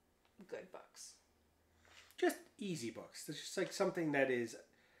 good books. Just easy books. It's just like something that is,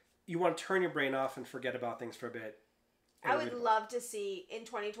 you want to turn your brain off and forget about things for a bit. I would love to see in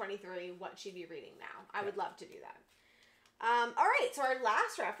 2023 what she'd be reading now. I would love to do that. All right, so our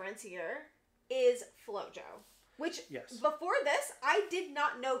last reference here is Flo-Jo, which before this, I did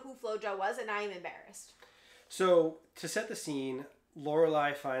not know who Flo-Jo was, and I am embarrassed. So, to set the scene,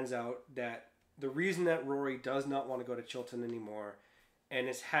 Lorelai finds out that the reason that Rory does not want to go to Chilton anymore and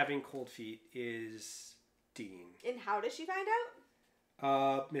is having cold feet is Dean. And how does she find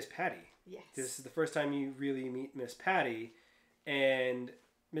out? Miss Patty. Yes. This is the first time you really meet Miss Patty, and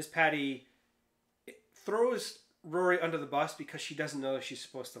Miss Patty throws Rory under the bus because she doesn't know she's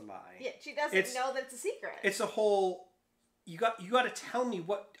supposed to lie. Yeah, she doesn't know that it's a secret. It's a whole, you got to tell me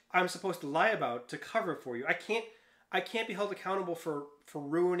what I'm supposed to lie about to cover for you. I can't be held accountable for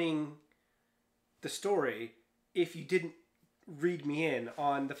ruining the story if you didn't read me in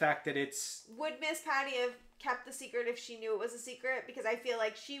on the fact that it's... Would Miss Patty have kept the secret if she knew it was a secret? Because I feel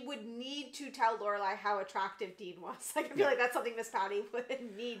like she would need to tell Lorelai how attractive Dean was. Like, I feel like that's something Miss Patty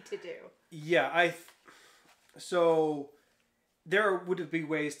would need to do. Yeah, so there would be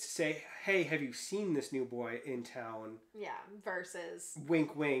ways to say, hey, have you seen this new boy in town? Yeah, versus...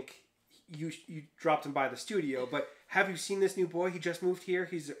 Wink, wink. You dropped him by the studio, but have you seen this new boy? He just moved here.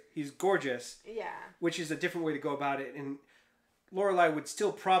 He's gorgeous. Yeah. Which is a different way to go about it. And Lorelai would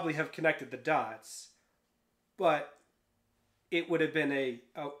still probably have connected the dots, but it would have been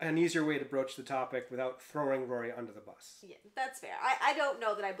an easier way to broach the topic without throwing Rory under the bus. Yeah, that's fair. I don't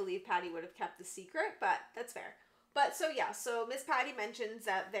know that I believe Patty would have kept the secret, but that's fair. But so Miss Patty mentions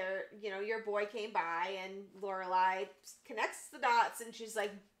that your boy came by, and Lorelai connects the dots, and she's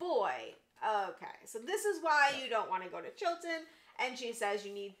like, boy, okay, so this is why you don't want to go to Chilton, and she says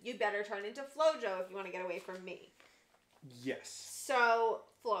you better turn into Flo-Jo if you want to get away from me. Yes. So,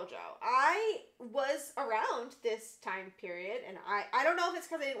 Flo-Jo, I was around this time period, and I don't know if it's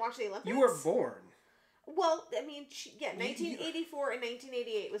because I didn't watch the Olympics. You were born. Well, I mean, 1984 and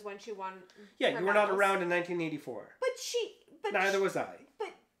 1988 was when she won. Yeah, you were not around in 1984. But neither was I.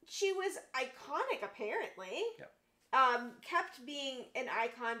 But she was iconic, apparently. Yeah. Kept being an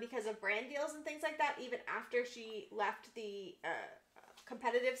icon because of brand deals and things like that, even after she left the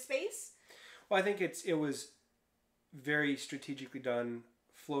competitive space. Well, I think it was very strategically done.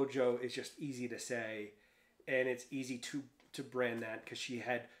 Flo-Jo is just easy to say, and it's easy to brand that because she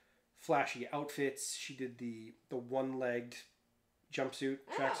had flashy outfits. She did the one-legged jumpsuit,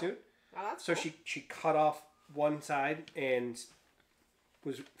 tracksuit. Oh, that's so cool. she cut off one side and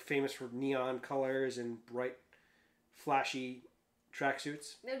was famous for neon colors and bright, flashy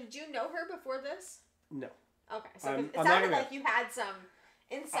tracksuits. Now, did you know her before this? No. Okay, so I'm it not sounded gonna- like you had some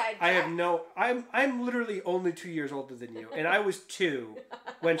inside I have track. no. I'm literally only 2 years older than you, and I was 2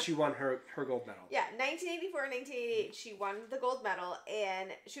 when she won her gold medal. Yeah, 1984 and 1988, she won the gold medal,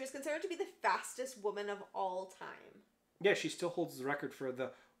 and she was considered to be the fastest woman of all time. Yeah, she still holds the record for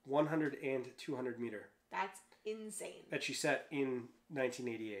the 100 and 200 meter. That's insane. That she set in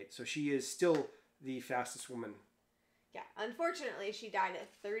 1988. So she is still the fastest woman. Yeah, unfortunately, she died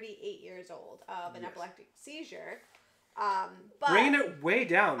at 38 years old of an epileptic seizure. But bringing it way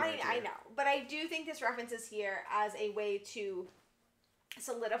down. I know, but I do think this reference is here as a way to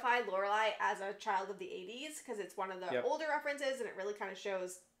solidify Lorelai as a child of the 80s, because it's one of the older references, and it really kind of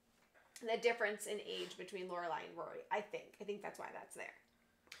shows the difference in age between Lorelai and Rory. I think that's why that's there.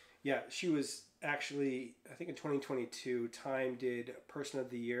 Yeah, she was actually, I think in 2022, Time did Person of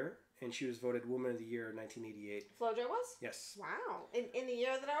the Year, and she was voted Woman of the Year in 1988. Flo-Jo was? Yes. Wow. In the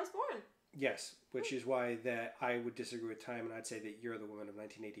year that I was born. Yes, which is why that I would disagree with Time, and I'd say that you're the woman of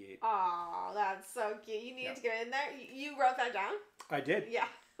 1988. Oh, that's so cute. You needed to get in there. You wrote that down? I did. Yeah,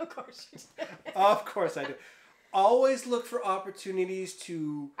 of course you did. Of course I did. Always look for opportunities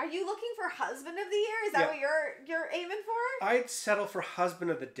to... Are you looking for husband of the year? Is that what you're aiming for? I'd settle for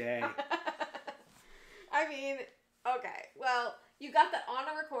husband of the day. I mean, okay. Well, you got that on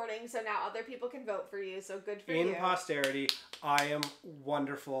a recording, so now other people can vote for you, so good for you. In posterity, I am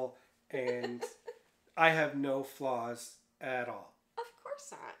wonderful, and I have no flaws at all. Of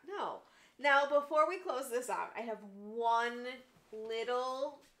course not. No. Now, before we close this out, I have one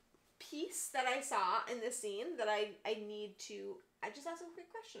little piece that I saw in this scene that I just ask a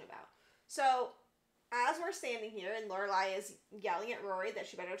quick question about. So, as we're standing here and Lorelai is yelling at Rory that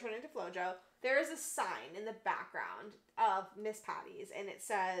she better turn into Flo-Jo, there is a sign in the background of Miss Patty's, and it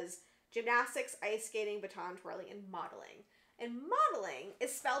says gymnastics, ice skating, baton twirling, and modeling. And modeling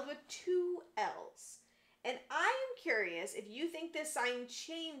is spelled with 2 L's. And I am curious if you think this sign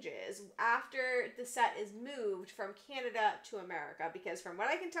changes after the set is moved from Canada to America, because from what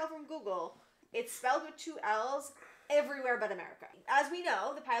I can tell from Google, it's spelled with 2 L's everywhere but America. As we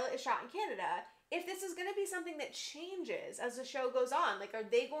know, the pilot is shot in Canada. If this is going to be something that changes as the show goes on, like, are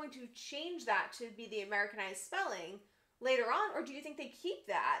they going to change that to be the Americanized spelling later on, or do you think they keep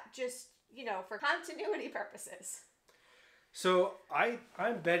that just, for continuity purposes? So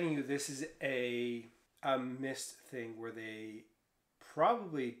I'm betting you this is a missed thing where they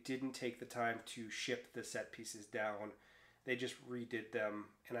probably didn't take the time to ship the set pieces down. They just redid them,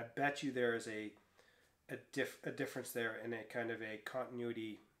 and I bet you there is a difference there and a kind of a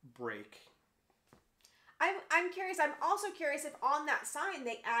continuity break. I'm curious. I'm also curious if on that sign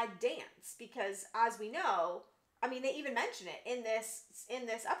they add dance, because as we know, I mean, they even mention it in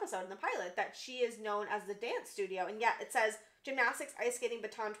this episode in the pilot that she is known as the dance studio, and yet it says gymnastics, ice skating,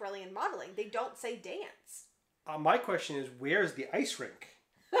 baton twirling, and modeling. They don't say dance. My question is, where's the ice rink?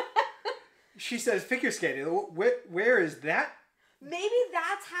 She says figure skating. Where is that? Maybe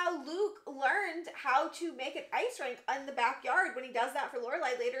that's how Luke learned how to make an ice rink in the backyard when he does that for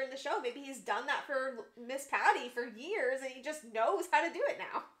Lorelai later in the show. Maybe he's done that for Miss Patty for years and he just knows how to do it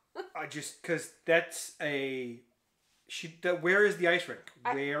now. Because that's Where is the ice rink?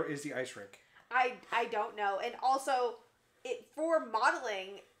 Where is the ice rink? I don't know. And also, for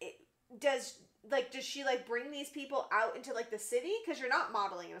modeling, does she like bring these people out into like the city? Because you're not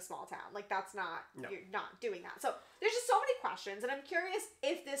modeling in a small town. Like that's not, you're not doing that. So there's just so many questions, and I'm curious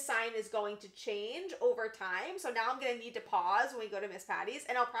if this sign is going to change over time. So now I'm going to need to pause when we go to Miss Patty's,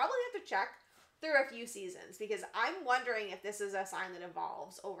 and I'll probably have to check through a few seasons, because I'm wondering if this is a sign that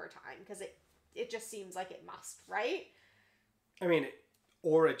evolves over time, because it just seems like it must, right? I mean,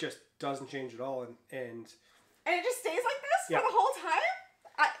 or it just doesn't change at all, and it just stays like this for the whole time?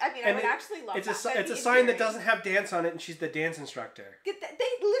 I mean, I would actually love that. It's a sign that doesn't have dance on it, and she's the dance instructor. They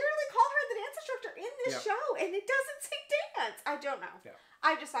literally call her the dance instructor in this show, and it doesn't say dance. I don't know. Yeah.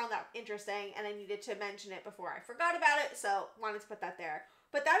 I just found that interesting, and I needed to mention it before I forgot about it, so wanted to put that there.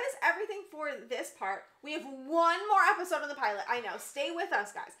 But that is everything for this part. We have one more episode on the pilot. I know. Stay with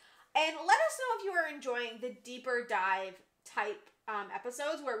us, guys. And let us know if you are enjoying the deeper dive type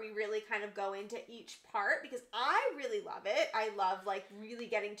episodes where we really kind of go into each part, because I really love it. I love like really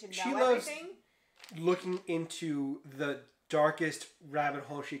getting to know everything. Looking into the darkest rabbit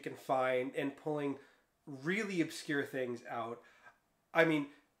hole she can find and pulling really obscure things out. I mean,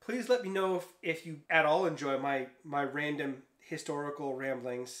 please let me know if you at all enjoy my random historical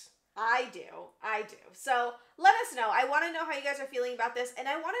ramblings. I do. So let us know. I want to know how you guys are feeling about this, and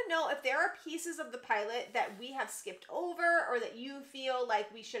I want to know if there are pieces of the pilot that we have skipped over, or that you feel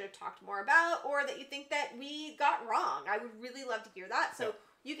like we should have talked more about, or that you think that we got wrong. I would really love to hear that. So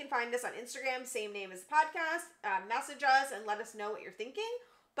you can find us on Instagram, same name as the podcast. Message us and let us know what you're thinking.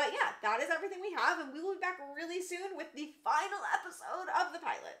 But yeah, that is everything we have, and we will be back really soon with the final episode of the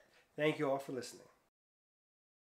pilot. Thank you all for listening.